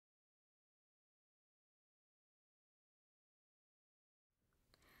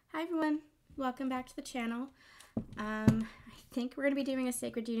Hi everyone, welcome back to the channel. I think we're going to be doing a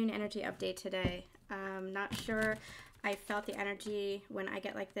Sacred Union energy update today. Not sure. I felt the energy when I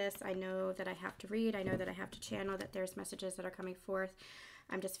get like this. I know that I have to read. I know that I have to channel, that there's messages that are coming forth.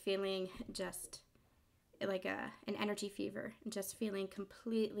 I'm just feeling like an energy fever, just feeling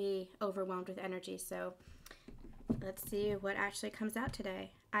completely overwhelmed with energy. So let's see what actually comes out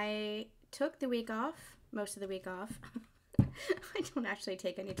today. I took the week off, most of the week off. I don't actually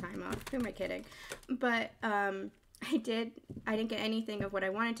take any time off. Who am I kidding? But I didn't get anything of what I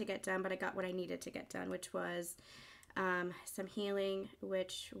wanted to get done, but I got what I needed to get done, which was some healing,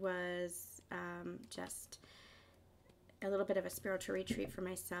 which was just a little bit of a spiritual retreat for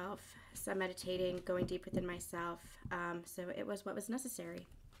myself, some meditating, going deep within myself. So it was what was necessary.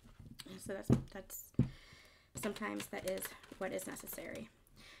 So that's sometimes that is what is necessary.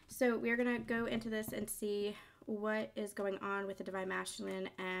 So we're going to go into this and see what is going on with the Divine Masculine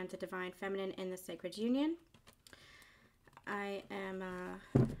and the Divine Feminine in the Sacred Union. I am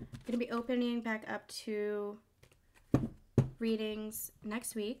going to be opening back up to readings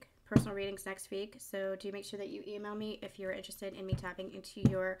next week, personal readings next week. So do make sure that you email me if you're interested in me tapping into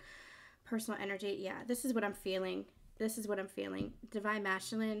your personal energy. Yeah, this is what I'm feeling. This is what I'm feeling. Divine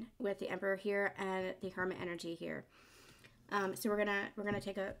Masculine with the Emperor here and the Hermit energy here. So we're gonna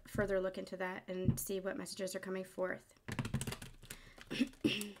take a further look into that and see what messages are coming forth.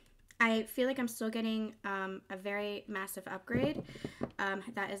 I feel like I'm still getting a very massive upgrade.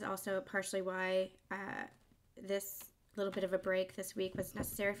 That is also partially why this little bit of a break this week was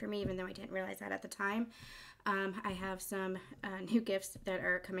necessary for me, even though I didn't realize that at the time. I have some new gifts that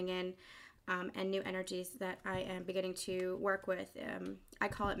are coming in and new energies that I am beginning to work with. I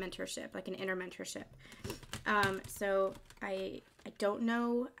call it mentorship, like an inner mentorship. So I don't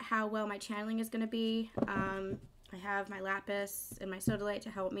know how well my channeling is going to be. I have my lapis and my sodalite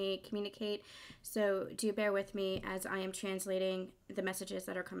to help me communicate. So do bear with me as I am translating the messages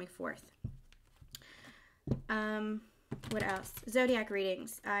that are coming forth. What else? Zodiac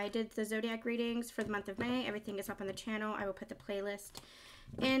readings. I did the zodiac readings for the month of May. Everything is up on the channel. I will put the playlist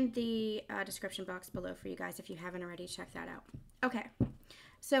in the description box below for you guys if you haven't already. Check that out. Okay.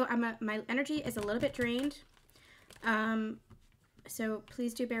 So my energy is a little bit drained. So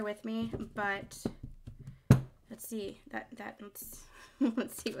please do bear with me, but let's see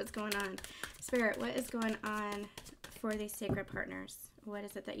let's see what's going on. Spirit, what is going on for these sacred partners? What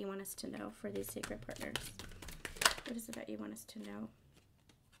is it that you want us to know for these sacred partners? What is it that you want us to know?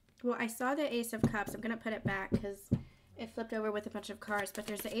 Well, I saw the Ace of Cups. I'm going to put it back because it flipped over with a bunch of cards, but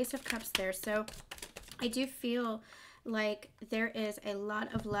there's the Ace of Cups there. So I do feel like there is a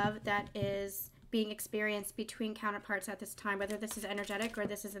lot of love that is being experienced between counterparts at this time, whether this is energetic or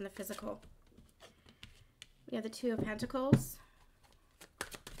this is in the physical. We have the Two of Pentacles.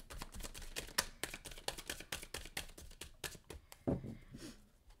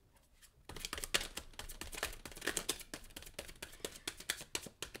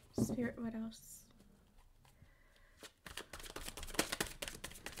 Spirit, what else?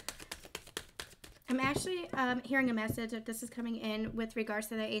 I'm actually hearing a message that this is coming in with regards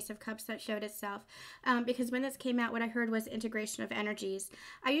to the Ace of Cups that showed itself. Because when this came out, what I heard was integration of energies.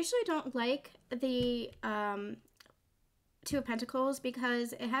 I usually don't like the Two of Pentacles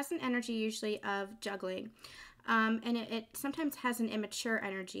because it has an energy usually of juggling. And it sometimes has an immature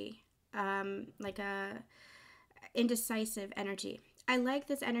energy, like a indecisive energy. I like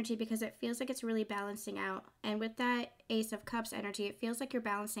this energy because it feels like it's really balancing out. And with that Ace of Cups energy, it feels like you're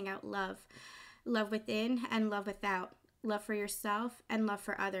balancing out love. Love within and love without. Love for yourself and love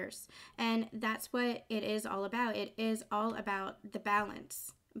for others. And that's what it is all about. It is all about the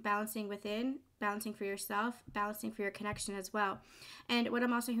balance. Balancing within, balancing for yourself, balancing for your connection as well. And what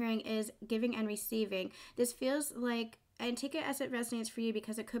I'm also hearing is giving and receiving. This feels like, and take it as it resonates for you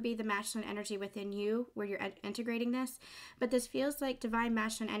because it could be the masculine energy within you where you're integrating this. But this feels like divine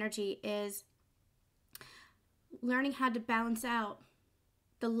masculine energy is learning how to balance out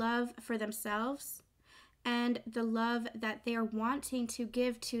the love for themselves and the love that they are wanting to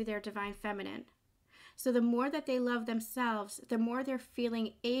give to their divine feminine. So the more that they love themselves, the more they're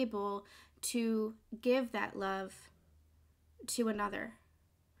feeling able to give that love to another.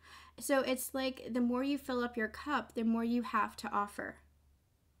 So it's like the more you fill up your cup, the more you have to offer.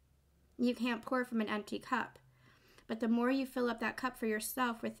 You can't pour from an empty cup. But the more you fill up that cup for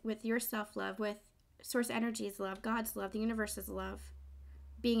yourself with your self-love, with source energy's love, God's love, the universe's love,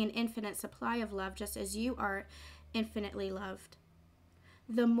 being an infinite supply of love, just as you are infinitely loved,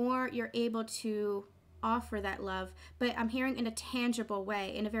 the more you're able to offer that love. But I'm hearing in a tangible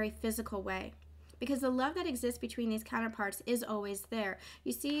way, in a very physical way. because the love that exists between these counterparts is always there.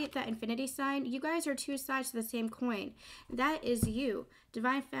 You see that infinity sign? You guys are two sides to the same coin. That is you,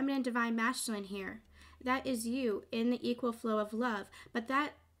 divine feminine, divine masculine here. That is you in the equal flow of love. But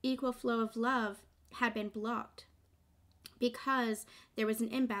that equal flow of love had been blocked because there was an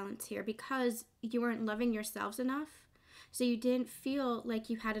imbalance here, because you weren't loving yourselves enough. So you didn't feel like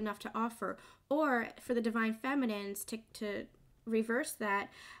you had enough to offer. Or for the divine feminines, to reverse that,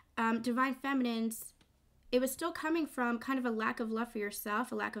 divine feminines, it was still coming from kind of a lack of love for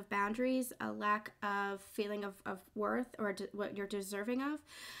yourself, a lack of boundaries, a lack of feeling of worth or what you're deserving of.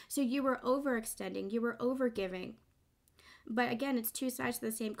 So you were overextending, you were overgiving. But again, it's two sides of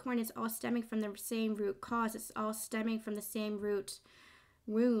the same coin. It's all stemming from the same root cause. It's all stemming from the same root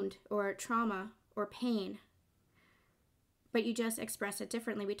wound or trauma or pain. But you just express it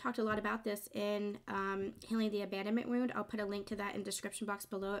differently. We talked a lot about this in Healing the Abandonment Wound. I'll put a link to that in the description box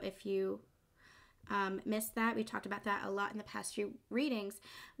below if you missed that. We talked about that a lot in the past few readings,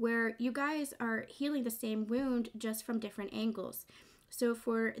 where you guys are healing the same wound just from different angles. So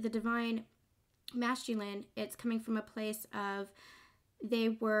for the divine masculine, it's coming from a place of they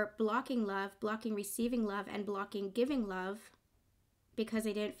were blocking love, blocking receiving love, and blocking giving love, because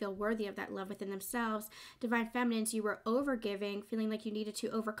they didn't feel worthy of that love within themselves. Divine feminines, you were overgiving, feeling like you needed to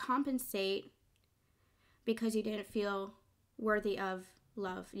overcompensate because you didn't feel worthy of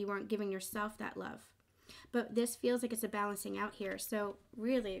love. You weren't giving yourself that love. But this feels like it's a balancing out here. So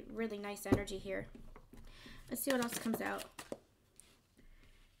really, really nice energy here. Let's see what else comes out.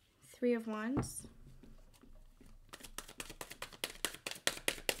 Three of Wands.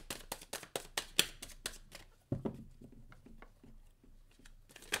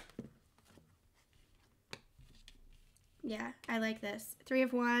 Yeah, I like this. Three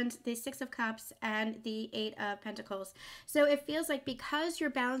of Wands, the Six of Cups, and the Eight of Pentacles. So it feels like because you're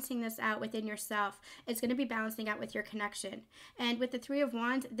balancing this out within yourself, it's going to be balancing out with your connection. And with the Three of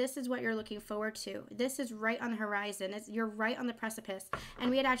Wands, this is what you're looking forward to. This is right on the horizon. You're right on the precipice. And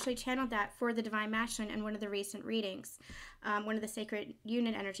we had actually channeled that for the Divine Masculine in one of the recent readings, one of the Sacred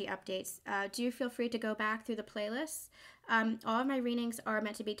Union Energy updates. Do feel free to go back through the playlists. All of my readings are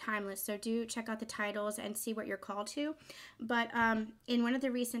meant to be timeless, so do check out the titles and see what you're called to. But in one of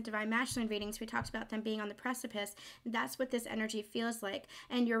the recent Divine Masculine readings, we talked about them being on the precipice. That's what this energy feels like.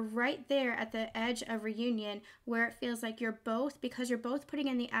 And you're right there at the edge of reunion, where it feels like you're both, because you're both putting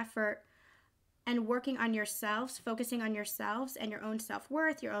in the effort and working on yourselves, focusing on yourselves and your own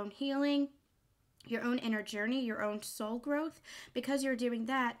self-worth, your own healing, your own inner journey, your own soul growth. Because you're doing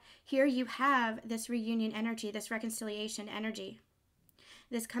that, here you have this reunion energy, this reconciliation energy,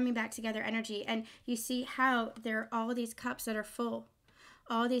 this coming back together energy. And you see how there are all these cups that are full,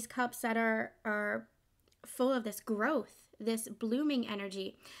 all these cups that are full of this growth, this blooming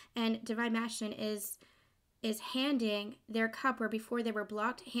energy. And Divine Masculine is handing their cup, where before they were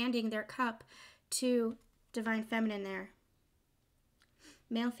blocked, handing their cup to Divine Feminine there.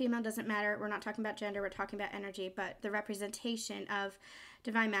 Male, female, doesn't matter. We're not talking about gender. We're talking about energy, but the representation of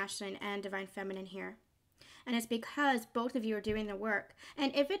Divine Masculine and Divine Feminine here. And it's because both of you are doing the work.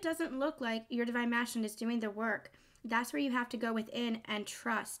 And if it doesn't look like your Divine Masculine is doing the work, that's where you have to go within and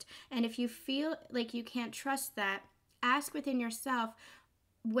trust. And if you feel like you can't trust that, ask within yourself,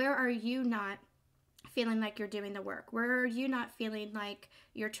 where are you not feeling like you're doing the work? Where are you not feeling like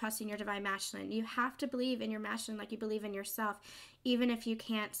you're trusting your Divine Masculine? You have to believe in your masculine like you believe in yourself, even if you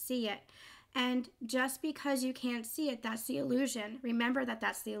can't see it. And just because you can't see it, that's the illusion. Remember that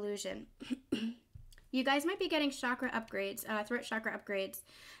that's the illusion. You guys might be getting chakra upgrades, throat chakra upgrades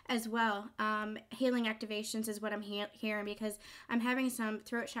as well. Healing activations is what I'm hearing, because I'm having some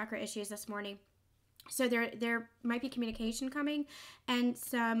throat chakra issues this morning. So there might be communication coming and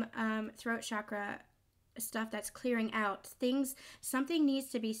some throat chakra stuff that's clearing out. Something needs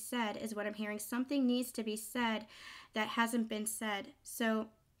to be said is what I'm hearing. Something needs to be said that hasn't been said. So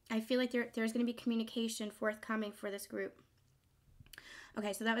I feel like there's going to be communication forthcoming for this group.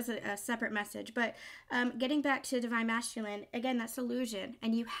 Okay, so that was a separate message. But getting back to Divine Masculine, again, that's illusion.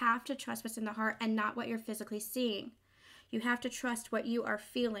 And you have to trust what's in the heart and not what you're physically seeing. You have to trust what you are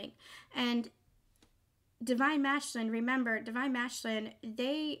feeling. And Divine Masculine, remember, Divine Masculine,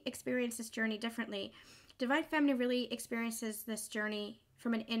 they experience this journey differently. Divine Feminine really experiences this journey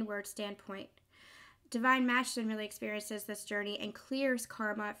from an inward standpoint. Divine Masculine really experiences this journey and clears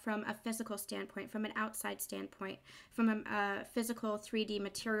karma from a physical standpoint, from an outside standpoint, from a physical 3D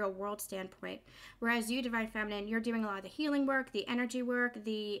material world standpoint. Whereas you, Divine Feminine, you're doing a lot of the healing work, the energy work,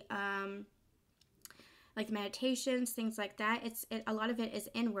 the like meditations, things like that. A lot of it is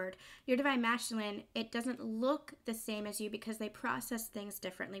inward. Your divine masculine, it doesn't look the same as you because they process things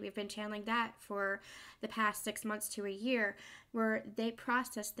differently. We've been channeling that for the past 6 months to a year, where they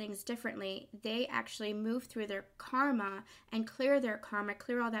process things differently. They actually move through their karma and clear their karma,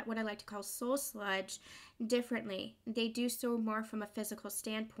 clear all that, what I like to call soul sludge, differently. They do so more from a physical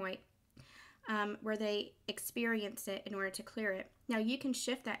standpoint, where they experience it in order to clear it. Now, you can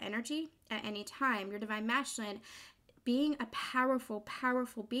shift that energy at any time. Your divine masculine, being a powerful,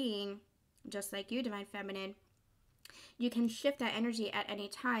 powerful being, just like you, divine feminine, you can shift that energy at any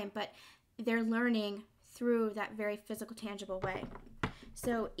time, but they're learning through that very physical, tangible way.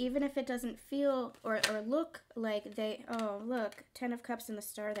 So even if it doesn't feel or look like they, oh, look, 10 of Cups and the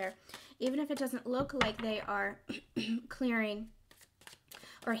star there. Even if it doesn't look like they are clearing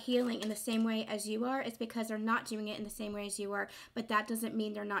or healing in the same way as you are, it's because they're not doing it in the same way as you are, but that doesn't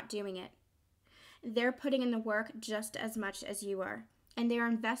mean they're not doing it. They're putting in the work just as much as you are, and they are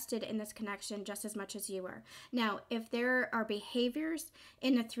invested in this connection just as much as you are. Now, if there are behaviors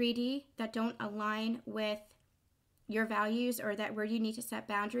in the 3D that don't align with your values, or that where you need to set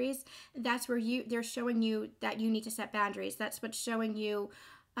boundaries, that's where they're showing you that you need to set boundaries. That's what's showing you,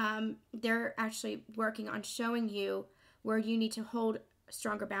 they're actually working on showing you where you need to hold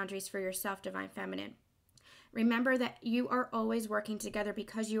stronger boundaries for yourself, divine feminine. Remember that you are always working together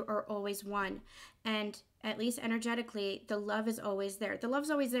because you are always one. And at least energetically, the love is always there. The love's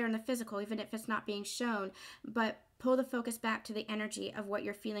always there in the physical, even if it's not being shown. But pull the focus back to the energy of what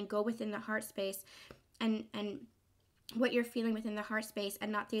you're feeling. Go within the heart space and what you're feeling within the heart space, and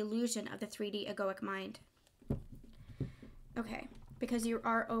not the illusion of the 3D egoic mind. Okay, because you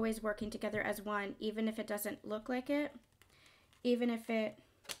are always working together as one, even if it doesn't look like it. Even if it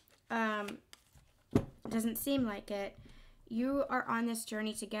doesn't seem like it, you are on this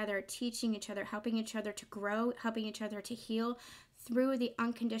journey together, teaching each other, helping each other to grow, helping each other to heal through the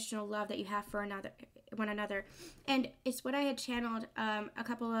unconditional love that you have for one another. And it's what I had channeled a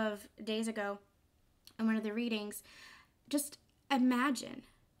couple of days ago in one of the readings. Just imagine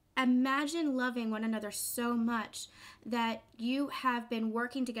loving one another so much that you have been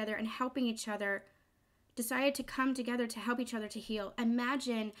working together and helping each other, decided to come together to help each other to heal.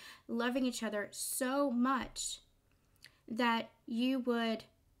 Imagine loving each other so much that you would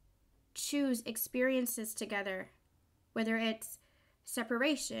choose experiences together, whether it's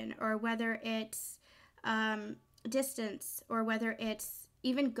separation, or whether it's distance, or whether it's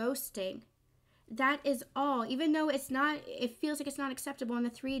even ghosting. That is all. Even though it feels like it's not acceptable in the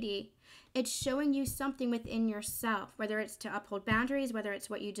 3D, it's showing you something within yourself, whether it's to uphold boundaries, whether it's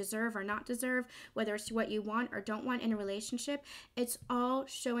what you deserve or not deserve, whether it's what you want or don't want in a relationship. It's all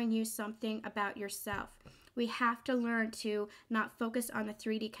showing you something about yourself. We have to learn to not focus on the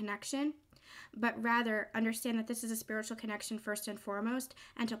 3D connection, but rather understand that this is a spiritual connection first and foremost,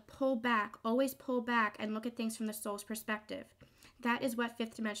 and to pull back, always pull back and look at things from the soul's perspective. That is what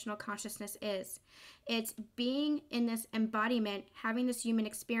fifth dimensional consciousness is. It's being in this embodiment, having this human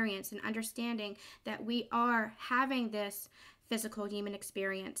experience, and understanding that we are having this physical human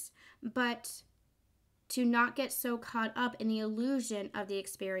experience, but to not get so caught up in the illusion of the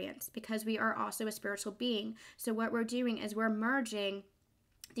experience, because we are also a spiritual being. So what we're doing is we're merging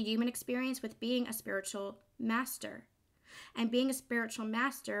the human experience with being a spiritual master. And being a spiritual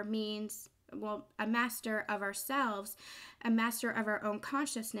master means, well, a master of ourselves, a master of our own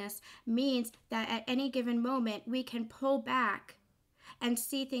consciousness, means that at any given moment we can pull back and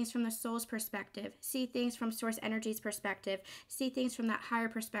see things from the soul's perspective, see things from source energy's perspective, see things from that higher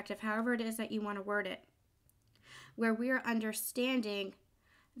perspective, however it is that you want to word it, where we are understanding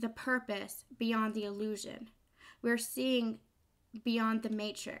the purpose beyond the illusion. We're seeing beyond the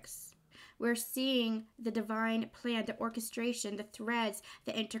matrix. We're seeing the divine plan, the orchestration, the threads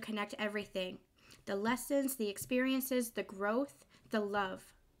that interconnect everything. The lessons, the experiences, the growth, the love.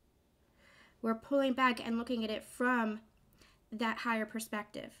 We're pulling back and looking at it from that higher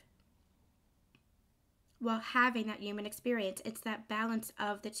perspective while having that human experience. It's that balance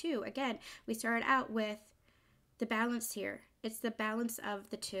of the two. Again, we started out with the balance here. It's the balance of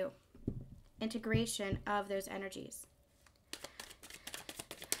the two. Integration of those energies.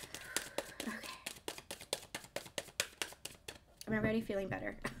 I'm already feeling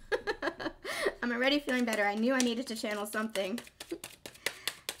better. I'm already feeling better. I knew I needed to channel something.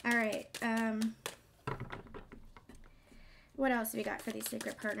 All right. What else have we got for these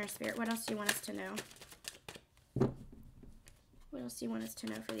sacred partners, Spirit? What else do you want us to know? What else do you want us to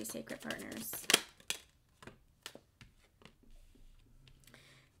know for these sacred partners?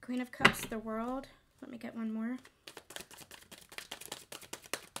 Queen of Cups, the World. Let me get one more.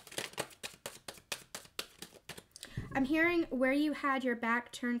 I'm hearing where you had your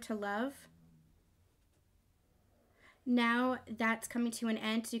back turned to love. Now that's coming to an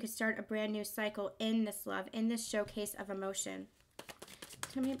end, so you can start a brand new cycle in this love, in this showcase of emotion.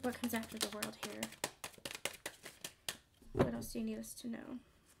 Tell me what comes after the world here. What else do you need us to know?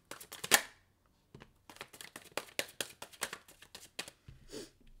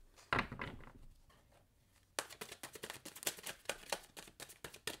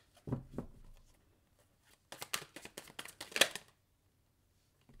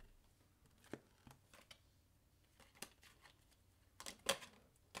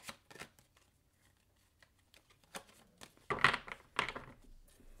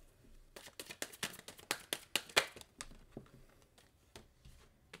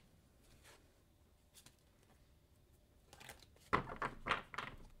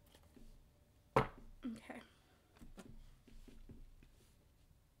 Okay.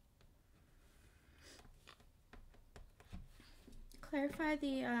 Clarify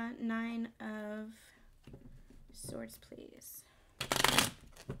the Nine of Swords, please.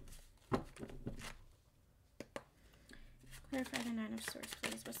 Clarify the Nine of Swords,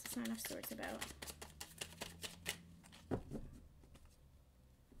 please. What's this Nine of Swords about?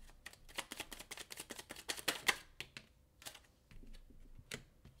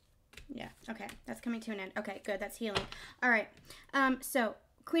 Yeah, okay. That's coming to an end. Okay, good. That's healing. All right. So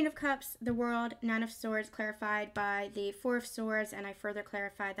Queen of Cups, the World, Nine of Swords, clarified by the Four of Swords, and I further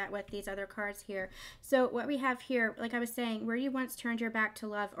clarified that with these other cards here. So what we have here, like I was saying, where you once turned your back to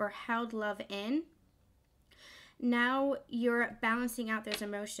love or held love in, now you're balancing out those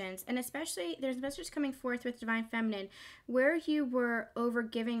emotions. And especially, there's a message coming forth with Divine Feminine, where you were over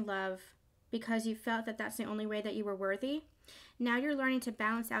giving love because you felt that that's the only way that you were worthy. Now you're learning to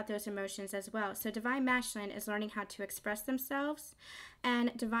balance out those emotions as well. So Divine Masculine is learning how to express themselves,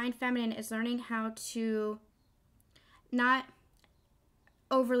 and Divine Feminine is learning how to not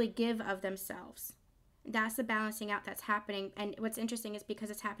overly give of themselves. That's the balancing out that's happening. And what's interesting is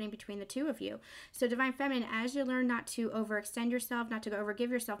because it's happening between the two of you. So Divine Feminine, as you learn not to overextend yourself, not to overgive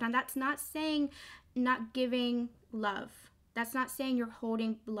yourself. Now that's not saying not giving love. That's not saying you're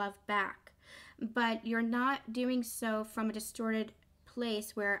holding love back. But you're not doing so from a distorted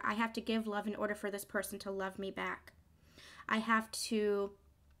place where I have to give love in order for this person to love me back. I have to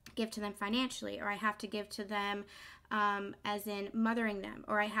give to them financially, or I have to give to them as in mothering them,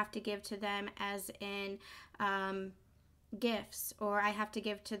 or I have to give to them as in gifts, or I have to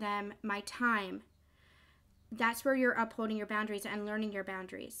give to them my time. That's where you're upholding your boundaries and learning your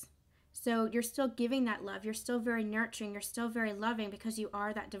boundaries. So you're still giving that love. You're still very nurturing. You're still very loving because you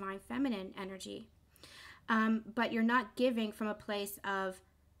are that Divine Feminine energy. But you're not giving from a place of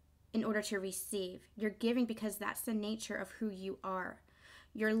in order to receive. You're giving because that's the nature of who you are.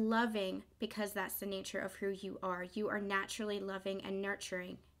 You're loving because that's the nature of who you are. You are naturally loving and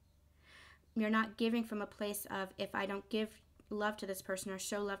nurturing. You're not giving from a place of, if I don't give love to this person or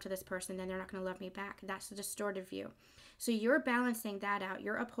show love to this person, then they're not going to love me back. That's the distorted view. So you're balancing that out.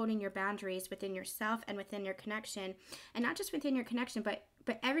 You're upholding your boundaries within yourself and within your connection. And not just within your connection, but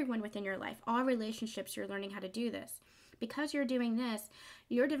everyone within your life. All relationships, you're learning how to do this. Because you're doing this,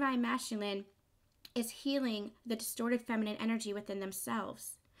 your Divine Masculine is healing the distorted feminine energy within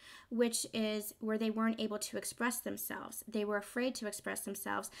themselves, which is where they weren't able to express themselves. They were afraid to express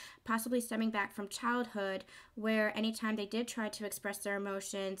themselves, possibly stemming back from childhood, where anytime they did try to express their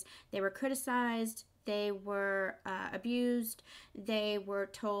emotions, they were criticized, they were abused, they were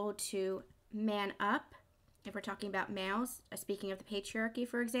told to man up, if we're talking about males, speaking of the patriarchy,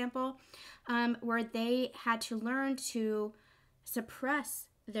 for example, where they had to learn to suppress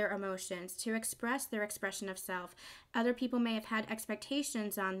their emotions, to express their expression of self. Other people may have had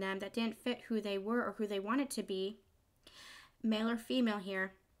expectations on them that didn't fit who they were or who they wanted to be, male or female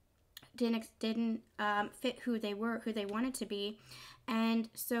here, didn't fit who they were, who they wanted to be. And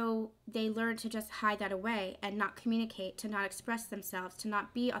so they learned to just hide that away and not communicate, to not express themselves, to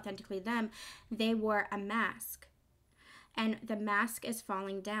not be authentically them. They wore a mask. And the mask is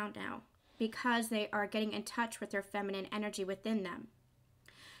falling down now because they are getting in touch with their feminine energy within them.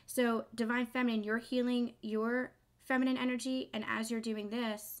 So Divine Feminine, you're healing your feminine energy, and as you're doing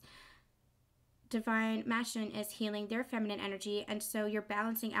this, Divine Masculine is healing their feminine energy, and so you're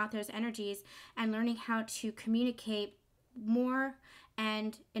balancing out those energies and learning how to communicate more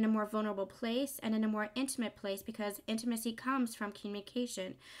and in a more vulnerable place and in a more intimate place, because intimacy comes from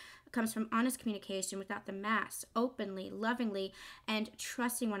communication. It comes from honest communication without the mask, openly, lovingly, and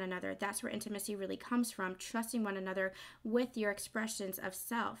trusting one another. That's where intimacy really comes from, trusting one another with your expressions of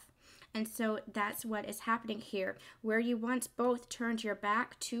self. And so that's what is happening here, where you once both turned your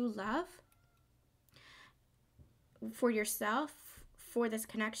back to love. for yourself, for this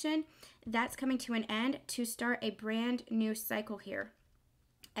connection, that's coming to an end to start a brand new cycle here.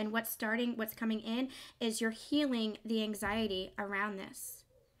 And what's coming in is you're healing the anxiety around this.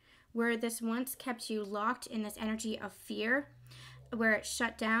 Where this once kept you locked in this energy of fear, where it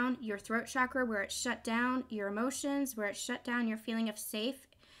shut down your throat chakra, where it shut down your emotions, where it shut down your feeling of safe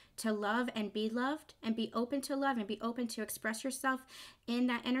to love and be loved and be open to love and be open to express yourself in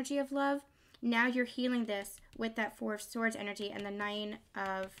that energy of love. Now you're healing this with that Four of Swords energy and the Nine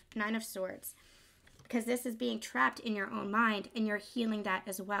of Swords. Because this is being trapped in your own mind, and you're healing that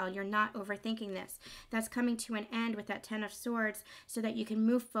as well. You're not overthinking this. That's coming to an end with that Ten of Swords so that you can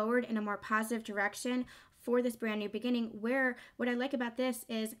move forward in a more positive direction for this brand new beginning, where what I like about this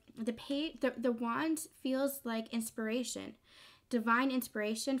is the wand feels like inspiration. Divine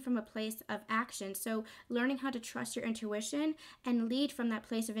inspiration from a place of action. So learning how to trust your intuition and lead from that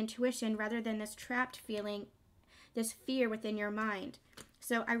place of intuition rather than this trapped feeling, this fear within your mind.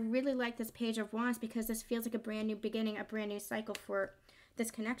 So I really like this Page of Wands because this feels like a brand new beginning, a brand new cycle for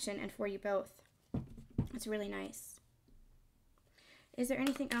this connection and for you both. It's really nice. Is there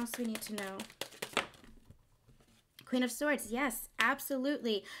anything else we need to know? Queen of Swords, yes,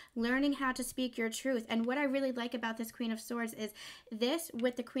 absolutely. Learning how to speak your truth. And what I really like about this Queen of Swords is this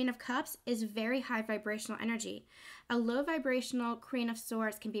with the Queen of Cups is very high vibrational energy. A low vibrational Queen of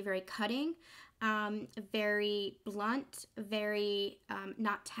Swords can be very cutting, very blunt, very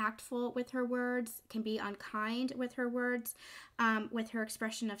not tactful with her words, can be unkind with her words, with her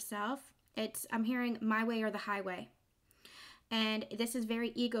expression of self. I'm hearing my way or the highway. And this is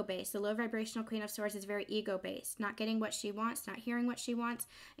very ego-based. The low vibrational Queen of Swords is very ego-based. Not getting what she wants, not hearing what she wants,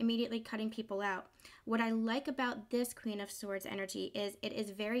 immediately cutting people out. What I like about this Queen of Swords energy is it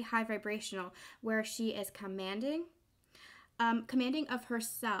is very high vibrational, where she is commanding of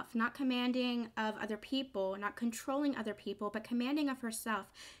herself, not commanding of other people, not controlling other people, but commanding of herself.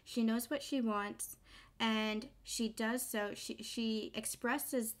 She knows what she wants, and she does so. She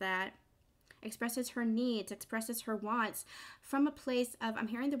expresses that, expresses her needs, expresses her wants from a place of, I'm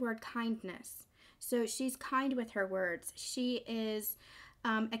hearing the word kindness. So she's kind with her words. She is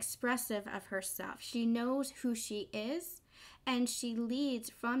expressive of herself. She knows who she is, and she leads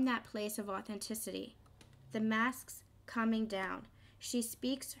from that place of authenticity. The masks coming down. She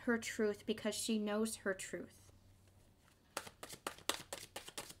speaks her truth because she knows her truth.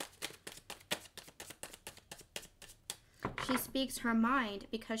 She speaks her mind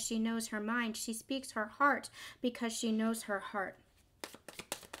because she knows her mind. She speaks her heart because she knows her heart.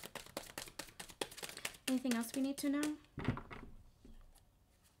 Anything else we need to know?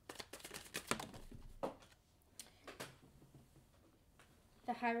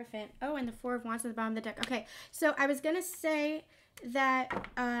 The Hierophant. Oh, and the Four of Wands at the bottom of the deck. Okay, so I was going to say that,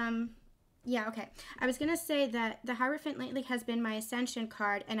 I was going to say that the Hierophant lately has been my ascension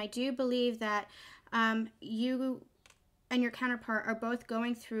card, and I do believe that you and your counterpart are both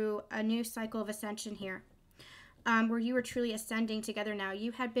going through a new cycle of ascension here, where you are truly ascending together now.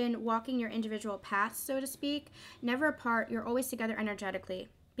 You had been walking your individual paths, so to speak, never apart. You're always together energetically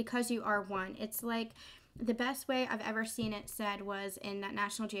because you are one. It's like the best way I've ever seen it said was in that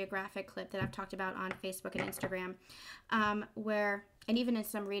National Geographic clip that I've talked about on Facebook and Instagram, where, and even in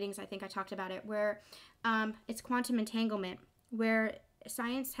some readings I think I talked about it, where it's quantum entanglement, where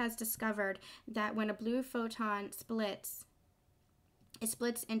science has discovered that when a blue photon splits, it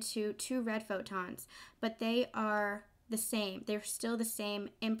splits into two red photons, but they are the same. They're still the same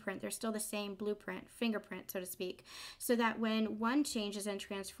imprint. They're still the same blueprint, fingerprint, so to speak. So that when one changes and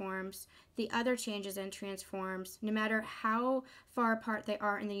transforms, the other changes and transforms, no matter how far apart they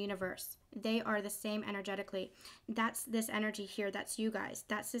are in the universe. They are the same energetically. That's this energy here. That's you guys.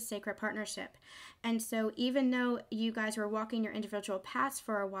 That's this sacred partnership. And so even though you guys were walking your individual paths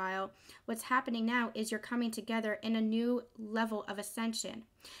for a while, what's happening now is you're coming together in a new level of ascension.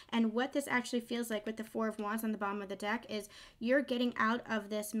 And what this actually feels like with the Four of Wands on the bottom of the deck is you're getting out of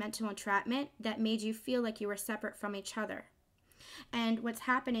this mental entrapment that made you feel like you were separate from each other. And what's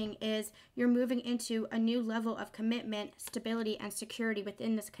happening is you're moving into a new level of commitment, stability, and security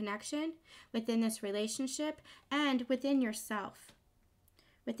within this connection, within this relationship, and within yourself.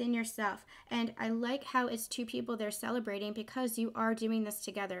 Within yourself. And I like how it's two people they're celebrating because you are doing this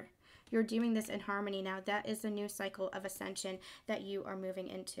together. You're doing this in harmony now. That is the new cycle of ascension that you are moving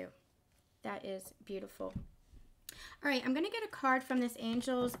into. That is beautiful. All right, I'm going to get a card from this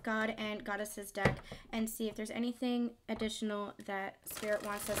Angels, God, and Goddesses deck and see if there's anything additional that Spirit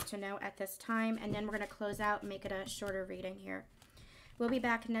wants us to know at this time. And then we're going to close out and make it a shorter reading here. We'll be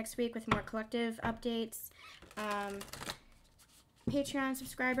back next week with more collective updates. Patreon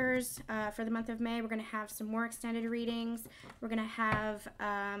subscribers, for the month of May, we're going to have some more extended readings. We're going to have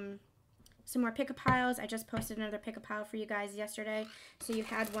some more pick-a-piles. I just posted another pick-a-pile for you guys yesterday. So you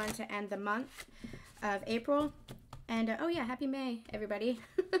had one to end the month of April. And, oh yeah, happy May, everybody.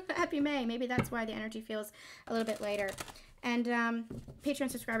 Happy May. Maybe that's why the energy feels a little bit later. And Patreon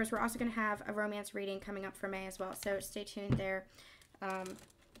subscribers, we're also going to have a romance reading coming up for May as well. So stay tuned there.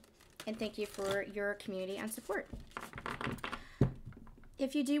 And thank you for your community and support.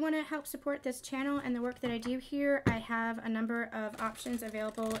 If you do want to help support this channel and the work that I do here, I have a number of options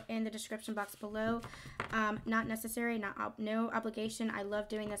available in the description box below. Not necessary, no obligation. I love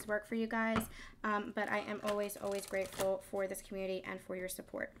doing this work for you guys, but I am always grateful for this community and for your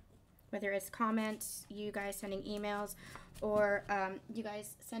support. Whether it's comments, you guys sending emails, or you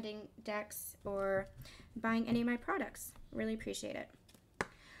guys sending decks, or buying any of my products. Really appreciate it.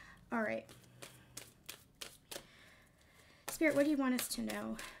 All right. Spirit, what do you want us to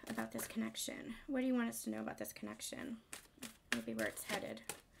know about this connection? What do you want us to know about this connection? Maybe where it's headed.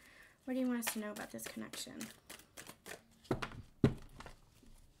 What do you want us to know about this connection?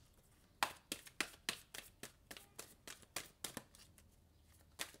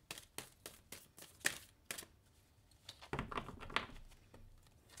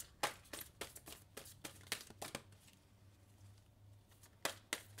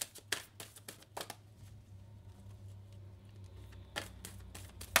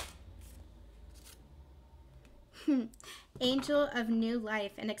 Angel of new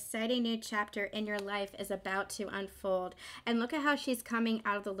life, an exciting new chapter in your life is about to unfold. And look at how she's coming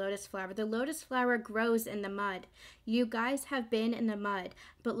out of the lotus flower. The lotus flower grows in the mud. You guys have been in the mud,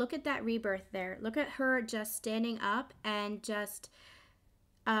 but look at that rebirth there. Look at her just standing up and just,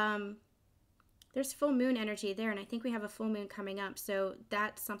 there's full moon energy there, and I think we have a full moon coming up, so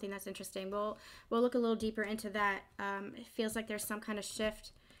that's something that's interesting. We'll look a little deeper into that. It feels like there's some kind of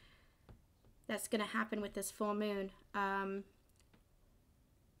shift that's going to happen with this full moon.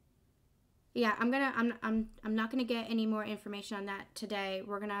 Yeah, I'm not gonna get any more information on that today.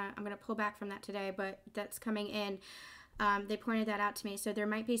 I'm gonna pull back from that today, but that's coming in. They pointed that out to me, so there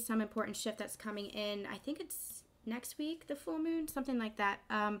might be some important shift that's coming in. I think it's next week, the full moon, something like that.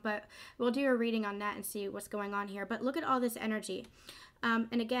 But we'll do a reading on that and see what's going on here. But look at all this energy,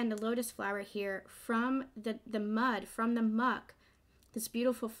 and again, the lotus flower here, from the mud, from the muck, this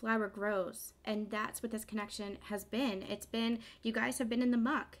beautiful flower grows, and that's what this connection has been. It's been, you guys have been in the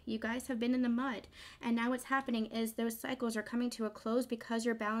muck, you guys have been in the mud, and now what's happening is those cycles are coming to a close because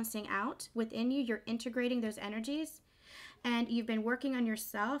you're balancing out within you. You're integrating those energies, and you've been working on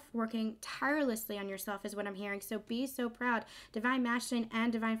yourself, working tirelessly on yourself is what I'm hearing. So be so proud. Divine Masculine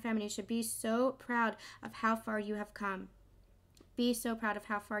and Divine Feminine should be so proud of how far you have come. Be so proud of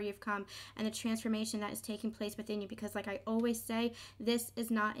how far you've come and the transformation that is taking place within you, because like I always say, this is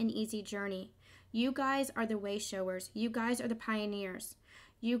not an easy journey. You guys are the way showers. You guys are the pioneers.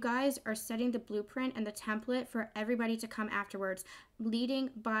 You guys are setting the blueprint and the template for everybody to come afterwards, leading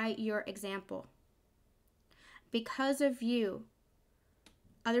by your example. Because of you,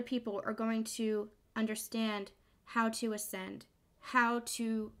 other people are going to understand how to ascend, how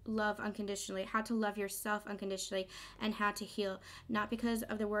to love unconditionally, how to love yourself unconditionally, and how to heal. Not because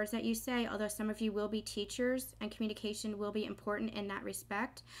of the words that you say, although some of you will be teachers and communication will be important in that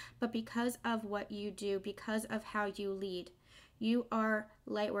respect, but because of what you do, because of how you lead. You are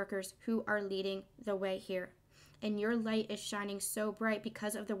light workers who are leading the way here. And your light is shining so bright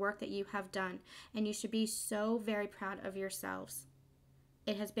because of the work that you have done. And you should be so very proud of yourselves.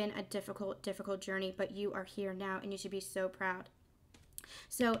 It has been a difficult journey, but you are here now, and you should be so proud.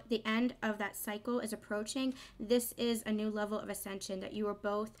 So the end of that cycle is approaching. This is a new level of ascension that you are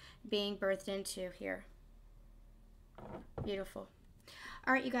both being birthed into here. Beautiful.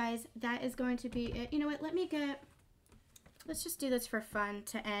 All right, you guys, that is going to be it. You know what? Let's just do this for fun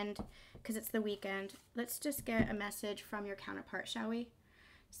to end, because it's the weekend. Let's just get a message from your counterpart, shall we?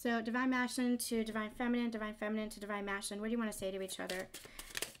 So Divine Masculine to Divine Feminine to Divine Masculine. What do you want to say to each other?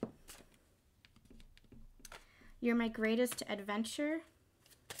 You're my greatest adventure.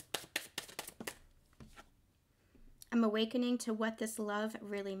 I'm awakening to what this love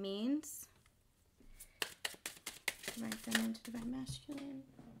really means. Divine Feminine to Divine Masculine.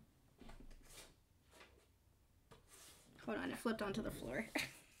 Hold on, it flipped onto the floor.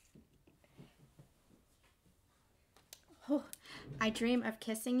 Oh, I dream of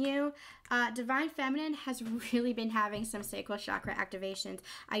kissing you. Divine Feminine has really been having some sacral chakra activations.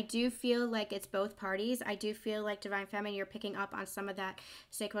 I do feel like it's both parties. I do feel like Divine Feminine, you're picking up on some of that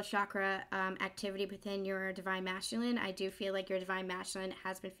sacral chakra activity within your Divine Masculine. I do feel like your Divine Masculine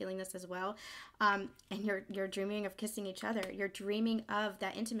has been feeling this as well. And you're dreaming of kissing each other. You're dreaming of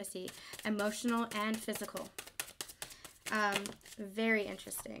that intimacy, emotional and physical. Very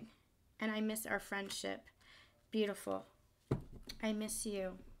interesting. And I miss our friendship. Beautiful. I miss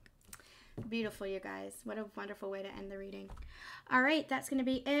you. Beautiful, you guys. What a wonderful way to end the reading. All right, that's going to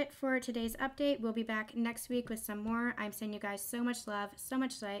be it for today's update. We'll be back next week with some more. I'm sending you guys so much love, so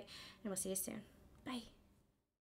much light, and we'll see you soon. Bye.